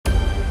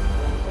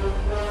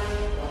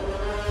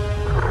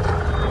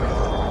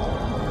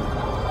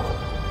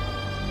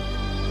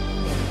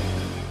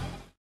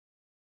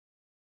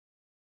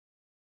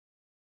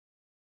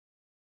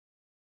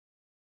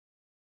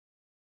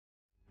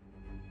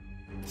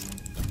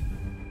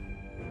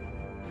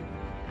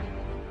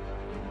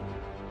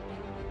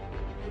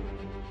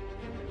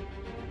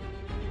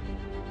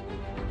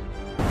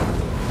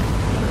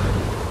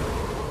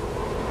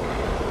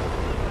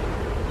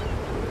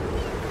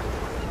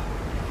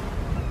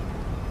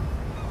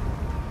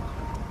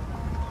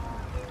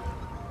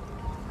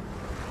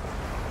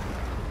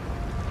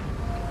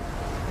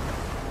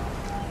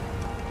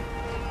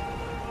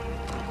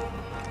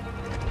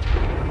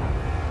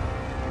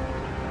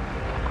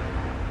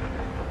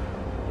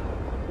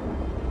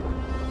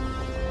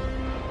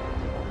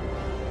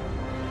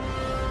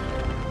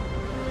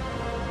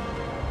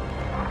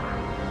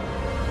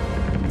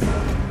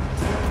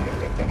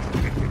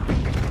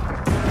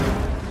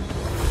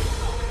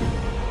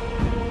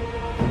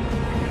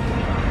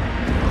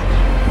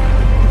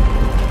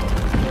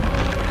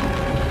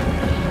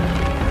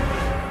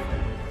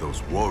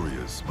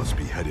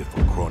for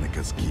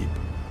Kronika's keep.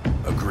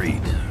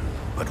 Agreed.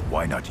 But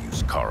why not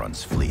use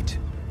Charon's fleet?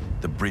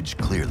 The bridge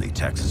clearly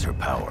taxes her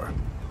power.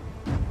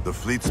 The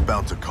fleet's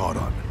bound to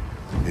Charon.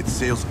 It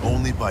sails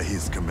only by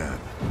his command.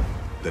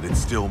 That it's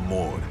still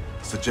moored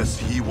suggests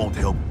he won't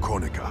help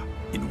Kronika.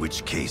 In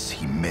which case,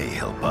 he may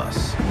help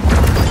us.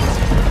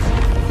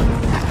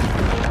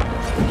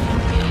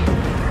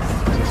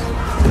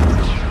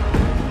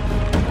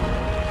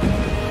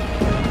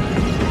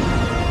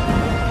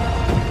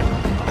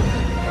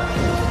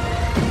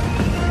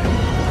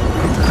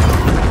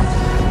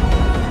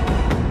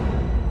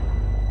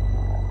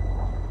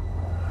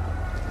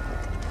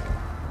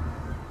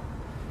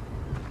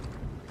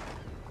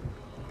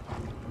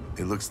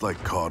 It looks like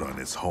Charon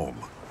is home.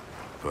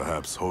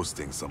 Perhaps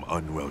hosting some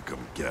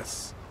unwelcome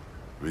guests.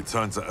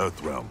 Return to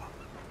Earthrealm.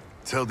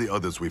 Tell the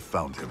others we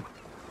found him.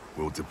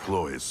 We'll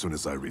deploy as soon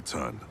as I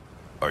return.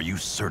 Are you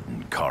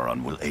certain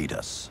Charon will aid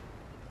us?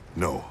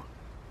 No,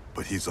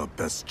 but he's our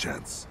best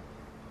chance.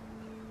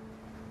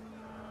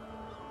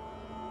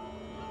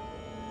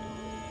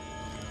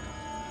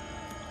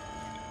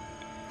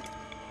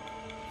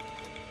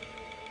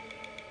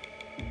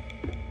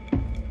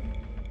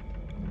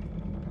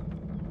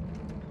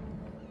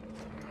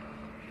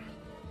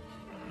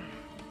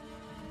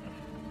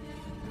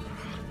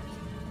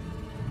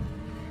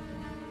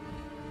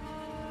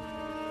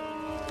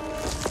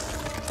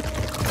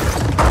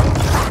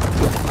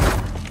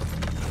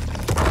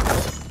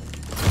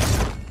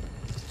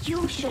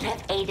 You should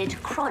have aided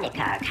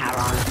Kronika,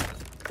 Charon.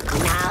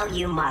 Now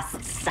you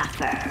must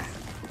suffer.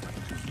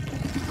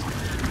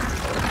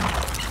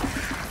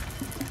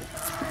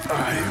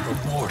 I am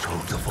immortal,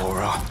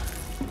 Devora.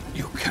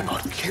 You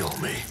cannot kill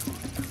me.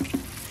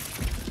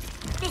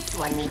 This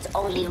one needs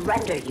only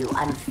render you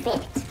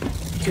unfit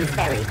to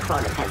ferry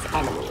Kronika's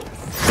enemies.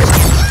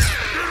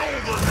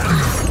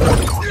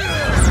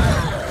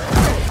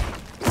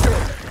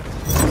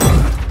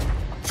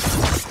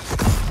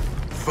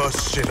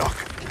 First Shinnok,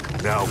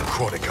 now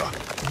Kronika.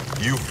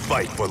 You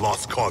fight for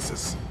lost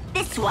causes.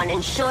 This one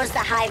ensures the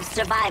Hive's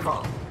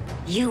survival.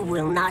 You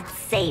will not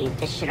save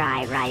the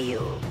Shirai Ryu.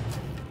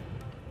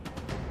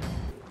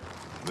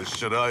 The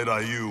Shirai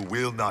Ryu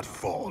will not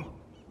fall.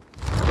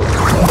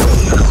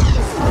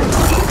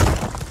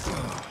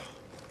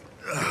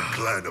 The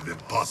clan of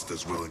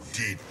imposters will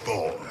indeed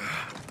fall.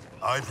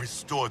 I've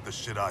restored the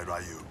Shirai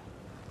Ryu.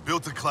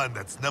 Built a clan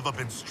that's never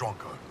been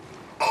stronger.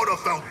 On a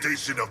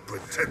foundation of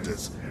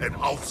pretenders and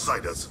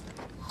outsiders,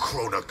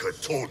 Kronika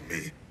told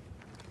me.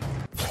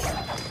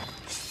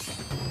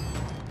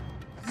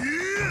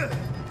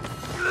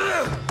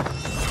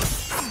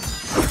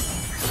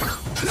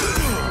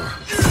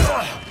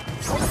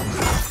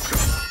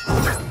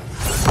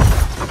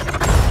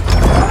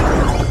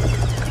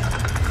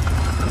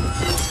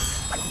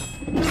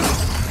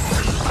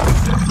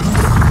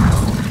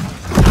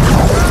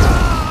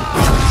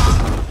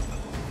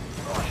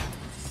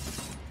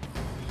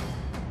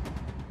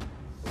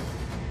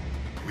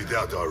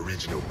 Without our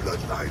regional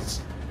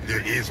bloodlines,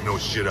 there is no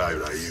Shirai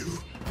Ryu.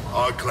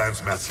 Our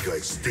clan's massacre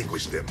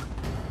extinguished them.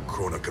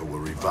 Kronika will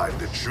revive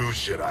the true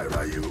Shirai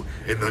Ryu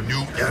in the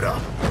new era.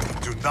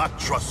 Do not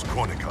trust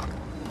Kronika.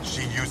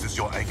 She uses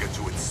your anger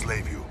to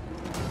enslave you,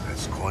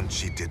 as Quan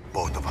Chi did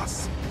both of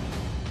us.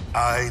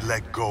 I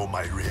let go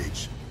my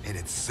rage, and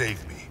it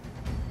saved me.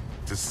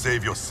 To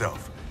save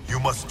yourself, you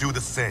must do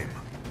the same.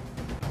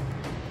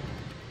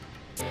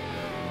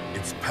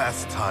 It's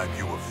past time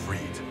you were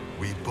freed.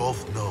 We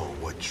both know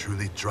what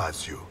truly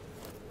drives you.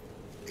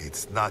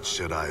 It's not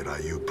Shirai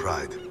Ryu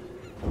pride.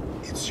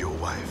 It's your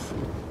wife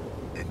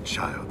and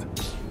child.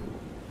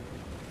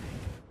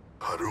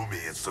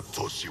 Harumi and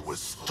Satoshi were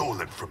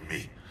stolen from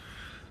me.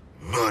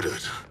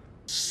 Murdered.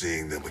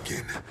 Seeing them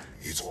again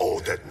is all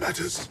that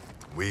matters.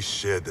 We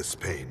share this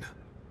pain.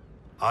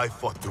 I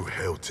fought through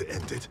hell to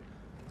end it.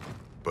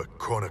 But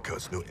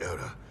Kronika's new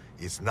era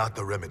is not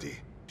the remedy.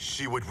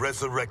 She would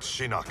resurrect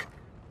Shinnok,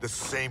 the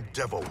same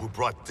devil who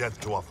brought death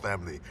to our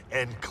family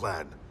and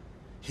clan.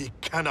 He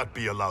cannot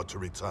be allowed to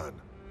return.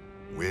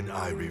 When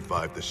I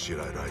revived the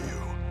Shirai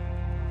Ryu,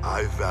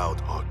 I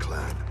vowed our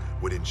clan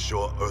would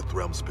ensure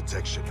Earthrealm's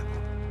protection.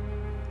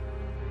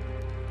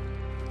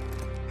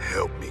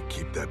 Help me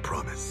keep that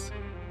promise.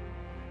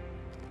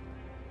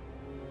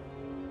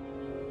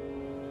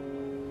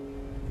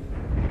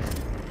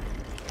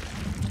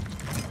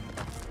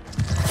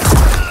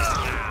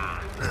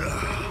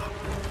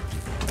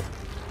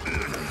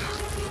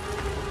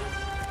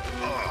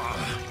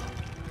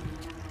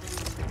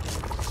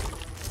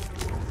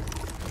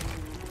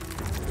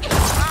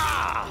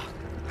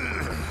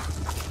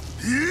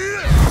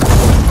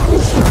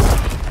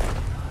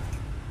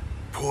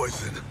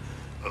 Poison.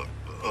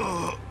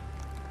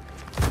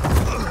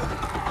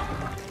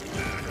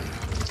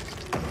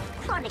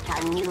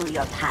 Kronika knew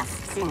your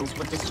past sins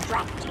would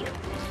distract you.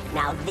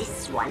 Now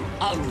this one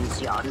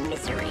ends your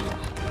misery.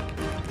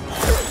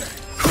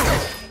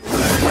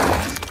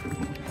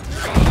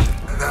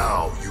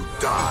 Now you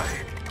die.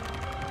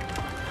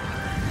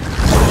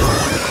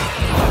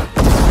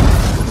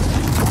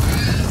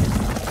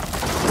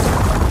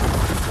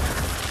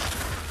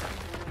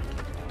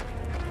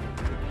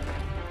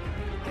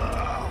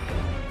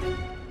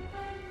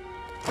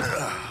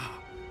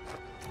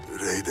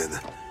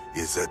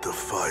 is at the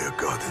Fire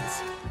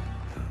Gardens.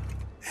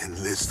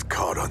 Enlist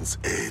Charon's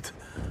aid.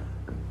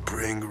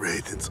 Bring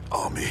Raiden's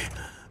army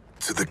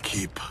to the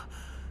keep.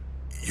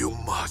 You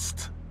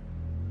must.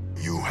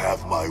 You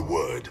have my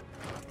word.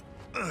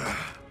 The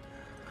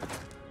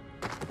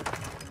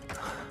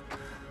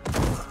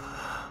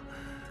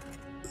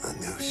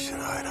new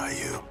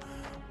Shirai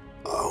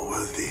are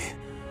worthy.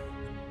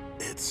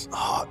 It's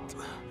heart,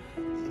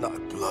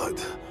 not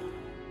blood,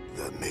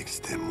 that makes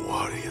them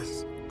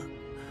warriors.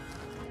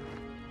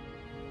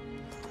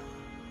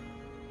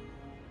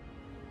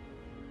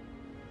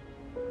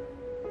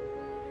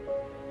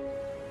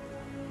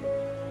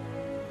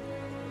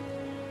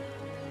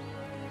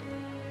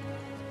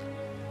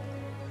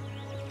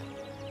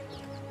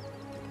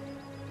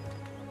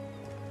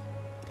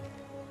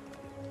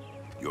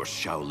 Your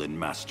Shaolin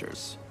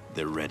masters,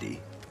 they're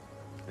ready.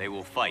 They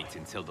will fight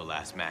until the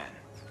last man.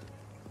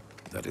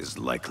 That is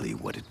likely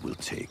what it will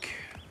take.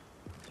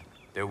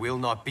 There will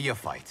not be a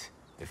fight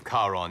if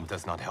Charon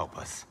does not help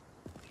us.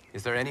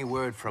 Is there any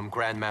word from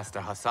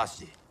Grandmaster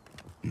Hasashi?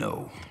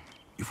 No.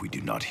 If we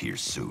do not hear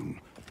soon,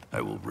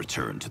 I will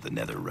return to the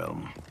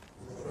Netherrealm.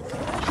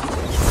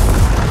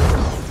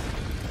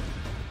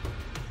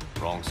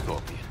 Wrong,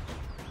 Scorpion.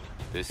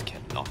 This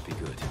cannot be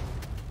good.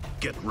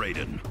 Get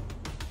Raiden.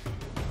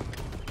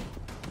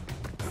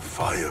 The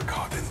Fire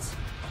Gardens.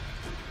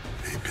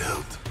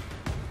 Rebuilt.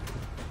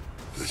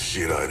 The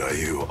Shirai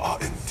Ryu are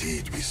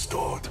indeed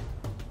restored.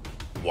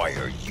 Why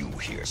are you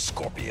here,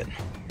 Scorpion?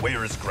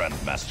 Where is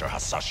Grandmaster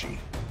Hasashi?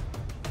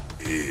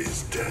 He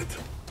is dead.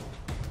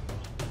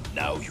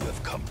 Now you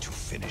have come to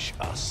finish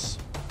us.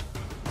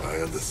 I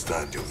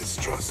understand your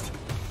mistrust,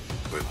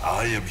 but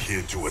I am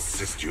here to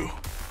assist you.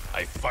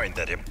 I find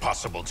that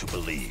impossible to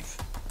believe.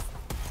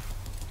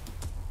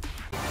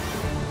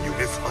 You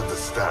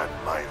misunderstand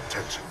my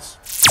intentions.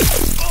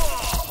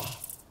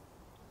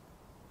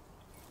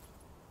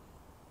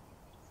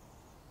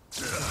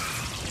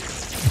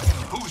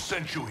 Who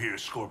sent you here,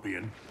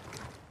 Scorpion?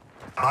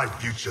 My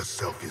future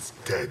self is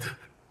dead.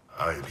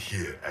 I am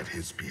here at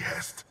his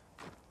behest.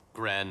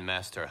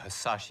 Grandmaster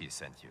Hasashi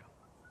sent you.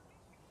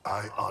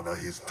 I honor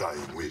his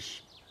dying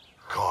wish.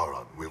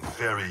 Charon will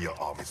ferry your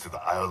armies to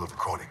the Isle of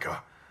Kronika.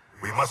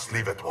 We must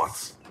leave at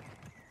once.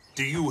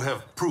 Do you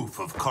have proof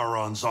of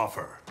Charon's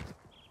offer?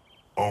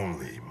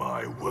 Only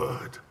my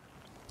word.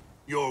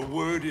 Your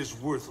word is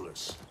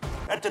worthless.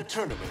 At the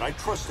tournament, I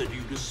trusted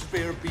you to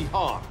spare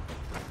Bihan,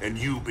 and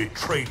you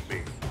betrayed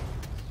me.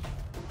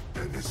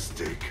 A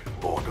mistake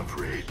born of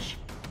rage.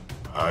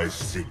 I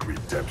seek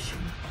redemption.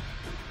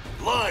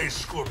 Lies,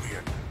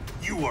 Scorpion.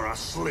 You are a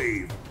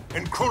slave,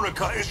 and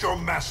Kronika is your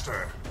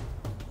master.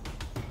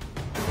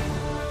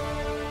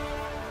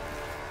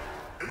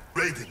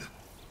 Raiden,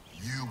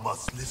 you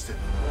must listen.